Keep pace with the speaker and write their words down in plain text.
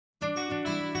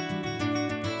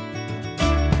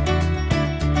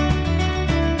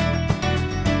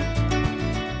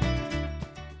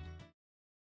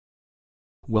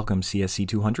Welcome CSC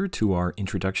 200 to our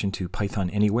introduction to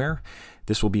PythonAnywhere.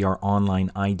 This will be our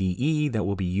online IDE that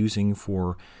we'll be using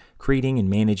for creating and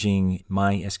managing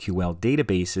MySQL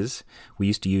databases. We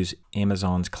used to use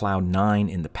Amazon's Cloud9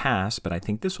 in the past, but I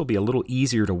think this will be a little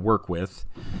easier to work with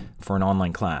for an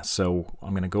online class. So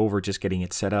I'm going to go over just getting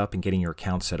it set up and getting your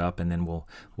account set up, and then we'll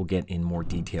get in more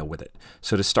detail with it.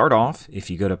 So to start off, if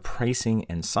you go to pricing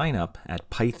and sign up at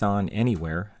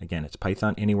PythonAnywhere, again, it's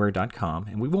PythonAnywhere.com,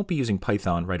 and we won't be using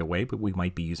Python right away, but we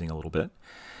might be using a little bit.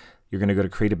 You're going to go to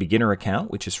create a beginner account,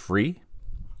 which is free.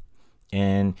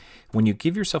 And when you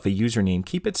give yourself a username,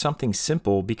 keep it something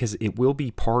simple because it will be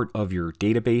part of your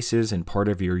databases and part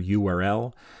of your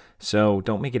URL. So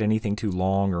don't make it anything too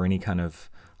long or any kind of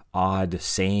odd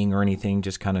saying or anything.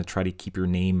 Just kind of try to keep your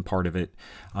name part of it.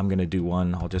 I'm going to do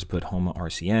one. I'll just put Homa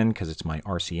RCN because it's my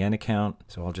RCN account.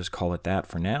 So I'll just call it that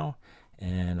for now.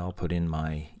 And I'll put in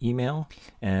my email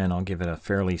and I'll give it a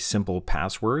fairly simple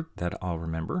password that I'll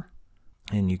remember.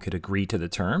 And you could agree to the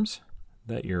terms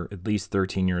that you're at least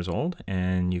 13 years old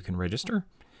and you can register.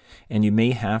 And you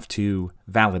may have to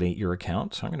validate your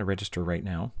account. So I'm going to register right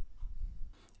now.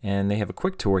 And they have a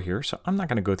quick tour here. So I'm not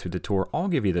going to go through the tour. I'll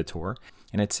give you the tour.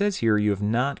 And it says here you have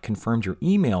not confirmed your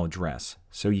email address.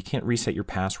 So you can't reset your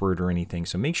password or anything.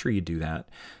 So make sure you do that.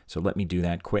 So let me do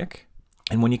that quick.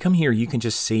 And when you come here, you can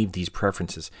just save these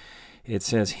preferences. It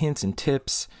says hints and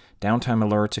tips, downtime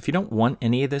alerts. If you don't want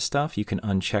any of this stuff, you can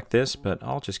uncheck this, but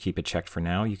I'll just keep it checked for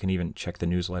now. You can even check the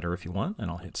newsletter if you want,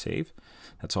 and I'll hit save.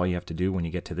 That's all you have to do when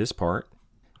you get to this part.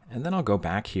 And then I'll go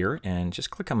back here and just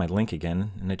click on my link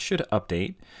again, and it should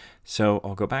update. So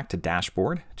I'll go back to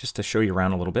dashboard just to show you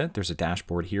around a little bit. There's a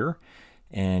dashboard here,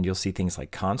 and you'll see things like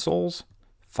consoles,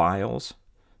 files.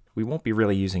 We won't be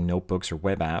really using notebooks or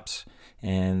web apps,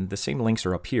 and the same links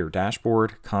are up here: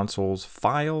 dashboard, consoles,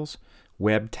 files,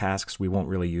 web tasks we won't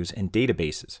really use, and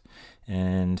databases.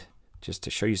 And just to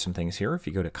show you some things here, if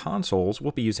you go to consoles,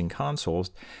 we'll be using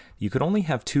consoles. You could only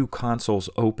have 2 consoles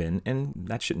open, and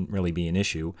that shouldn't really be an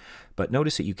issue. But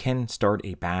notice that you can start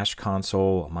a Bash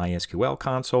console, a MySQL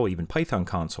console, even Python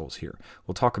consoles here.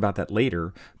 We'll talk about that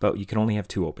later, but you can only have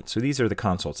 2 open. So these are the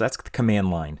consoles. That's the command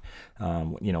line.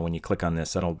 You know, when you click on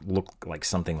this, that'll look like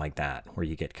something like that, where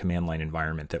you get command line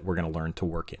environment that we're going to learn to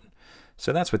work in.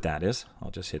 So that's what that is.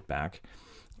 I'll just hit back.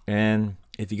 And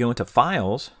if you go into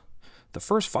files, the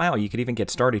first file you could even get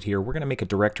started here, we're going to make a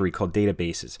directory called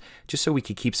databases, just so we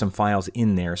could keep some files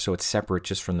in there so it's separate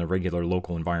just from the regular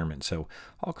local environment. So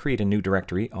I'll create a new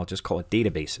directory. I'll just call it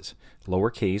databases,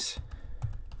 lowercase.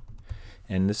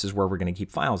 And this is where we're going to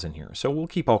keep files in here. So we'll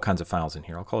keep all kinds of files in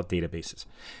here. I'll call it databases.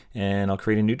 And I'll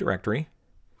create a new directory.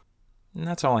 And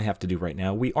that's all I have to do right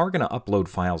now. We are going to upload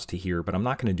files to here, but I'm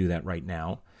not going to do that right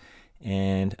now.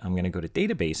 And I'm going to go to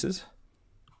databases,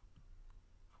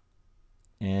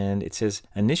 and it says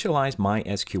initialize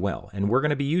MySQL, and we're going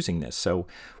to be using this. So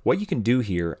what you can do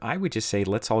here, I would just say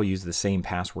let's all use the same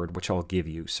password, which I'll give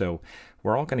you. So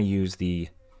we're all going to use the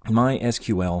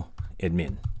MySQL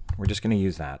admin. We're just going to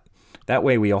use that. That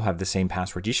way we all have the same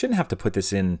password. You shouldn't have to put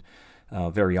this in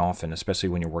very often, especially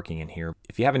when you're working in here.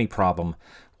 If you have any problem,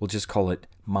 we'll just call it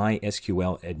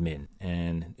MySQL admin,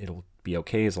 and it'll be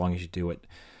okay as long as you do it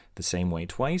the same way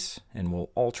twice, and we'll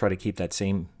all try to keep that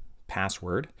same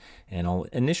password. And I'll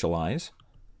initialize.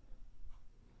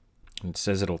 It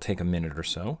says it'll take a minute or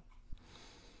so,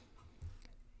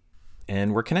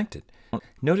 and we're connected.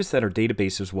 Notice that our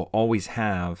databases will always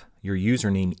have your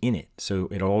username in it, so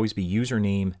it'll always be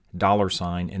username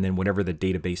 $, and then whatever the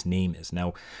database name is.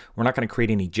 Now we're not going to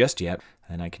create any just yet,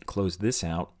 and I could close this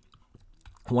out.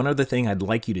 One other thing I'd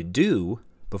like you to do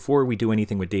before we do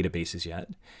anything with databases yet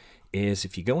is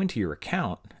if you go into your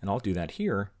account, and I'll do that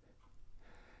here,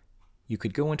 you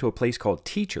could go into a place called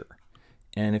teacher.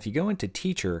 And if you go into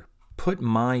teacher, put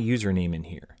my username in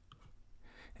here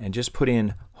and just put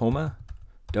in Homa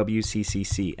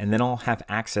WCCC, and then I'll have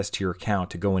access to your account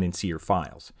to go in and see your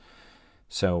files.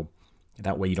 So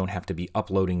that way you don't have to be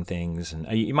uploading things, and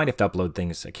you might have to upload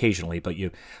things occasionally, but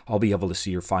I'll be able to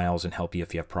see your files and help you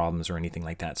if you have problems or anything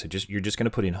like that. So you're just going to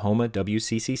put in Homa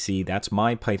WCCC. That's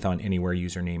my PythonAnywhere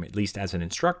username, at least as an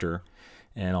instructor,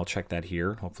 and I'll check that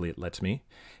here. Hopefully it lets me,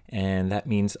 and that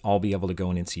means I'll be able to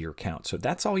go in and see your account. So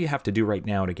that's all you have to do right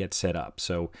now to get set up.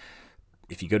 So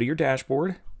if you go to your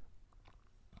dashboard,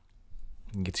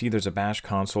 you can see there's a Bash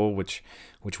console which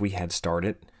we had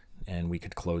started, and we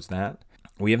could close that.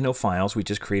 We have no files, we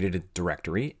just created a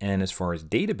directory. And as far as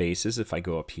databases, if I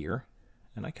go up here,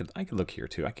 and I could look here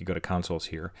too, I could go to consoles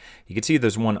here. You can see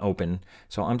there's one open,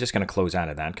 so I'm just going to close out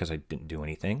of that because I didn't do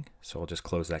anything. So I'll just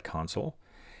close that console.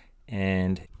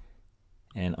 And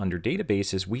under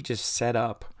databases, we just set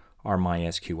up our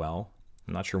MySQL.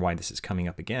 I'm not sure why this is coming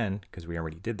up again because we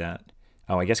already did that.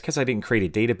 Oh, I guess because I didn't create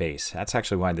a database. That's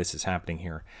actually why this is happening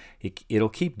here. It'll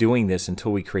keep doing this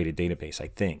until we create a database, I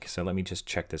think. So let me just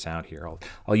check this out here.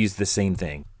 I'll use the same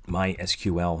thing,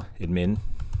 MySQL admin.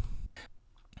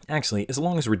 Actually, as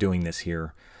long as we're doing this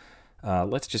here,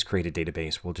 let's just create a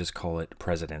database. We'll just call it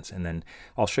Presidents, and then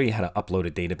I'll show you how to upload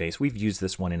a database. We've used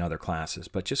this one in other classes,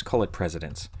 but just call it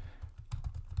Presidents.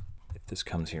 If this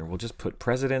comes here, we'll just put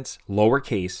Presidents,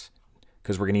 lowercase,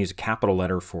 because we're going to use a capital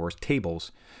letter for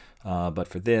tables. But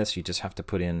for this, you just have to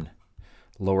put in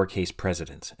lowercase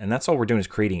Presidents. And that's all we're doing is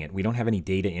creating it. We don't have any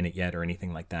data in it yet or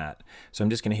anything like that. So I'm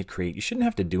just going to hit create. You shouldn't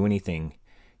have to do anything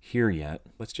here yet.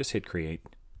 Let's just hit create.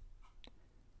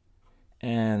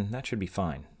 And that should be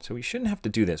fine. So we shouldn't have to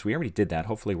do this. We already did that.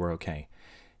 Hopefully we're okay.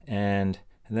 And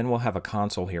then we'll have a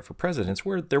console here for Presidents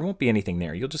where there won't be anything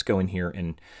there. You'll just go in here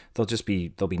and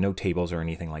there'll be no tables or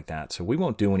anything like that. So we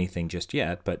won't do anything just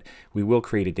yet, but we will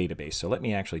create a database. So let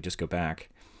me actually just go back.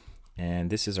 And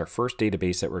this is our first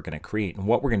database that we're going to create. And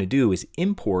what we're going to do is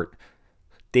import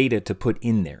data to put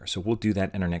in there. So we'll do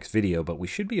that in our next video, but we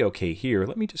should be okay here.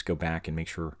 Let me just go back and make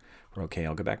sure we're okay.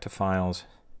 I'll go back to Files.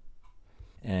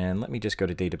 And let me just go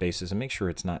to Databases and make sure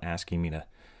it's not asking me to...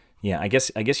 Yeah, I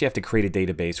guess you have to create a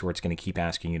database where it's going to keep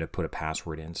asking you to put a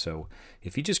password in. So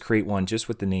if you just create one just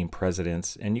with the name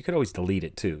Presidents, and you could always delete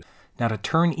it too. Now to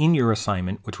turn in your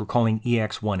assignment, which we're calling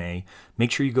ex1a,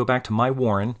 make sure you go back to My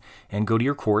Warren and go to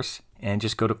your course and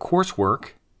just go to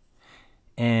Coursework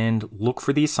and look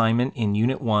for the assignment in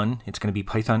Unit 1. It's going to be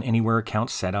PythonAnywhere account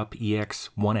setup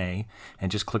ex1a,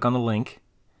 and just click on the link.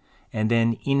 And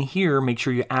then in here, make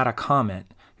sure you add a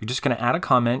comment. You're just going to add a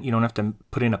comment. You don't have to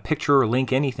put in a picture or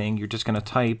link anything. You're just going to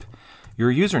type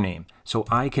your username. So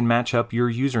I can match up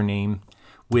your username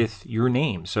with your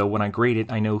name. So when I grade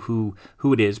it, I know who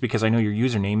it is because I know your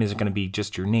username isn't going to be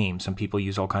just your name. Some people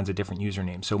use all kinds of different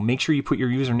usernames. So make sure you put your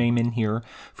username in here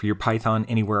for your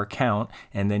PythonAnywhere account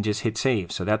and then just hit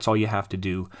save. So that's all you have to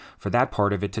do for that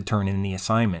part of it to turn in the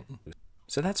assignment.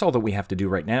 So that's all that we have to do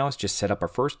right now is just set up our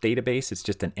first database. It's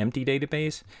just an empty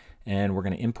database, and we're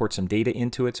going to import some data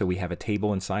into it so we have a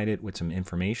table inside it with some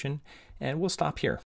information, and we'll stop here.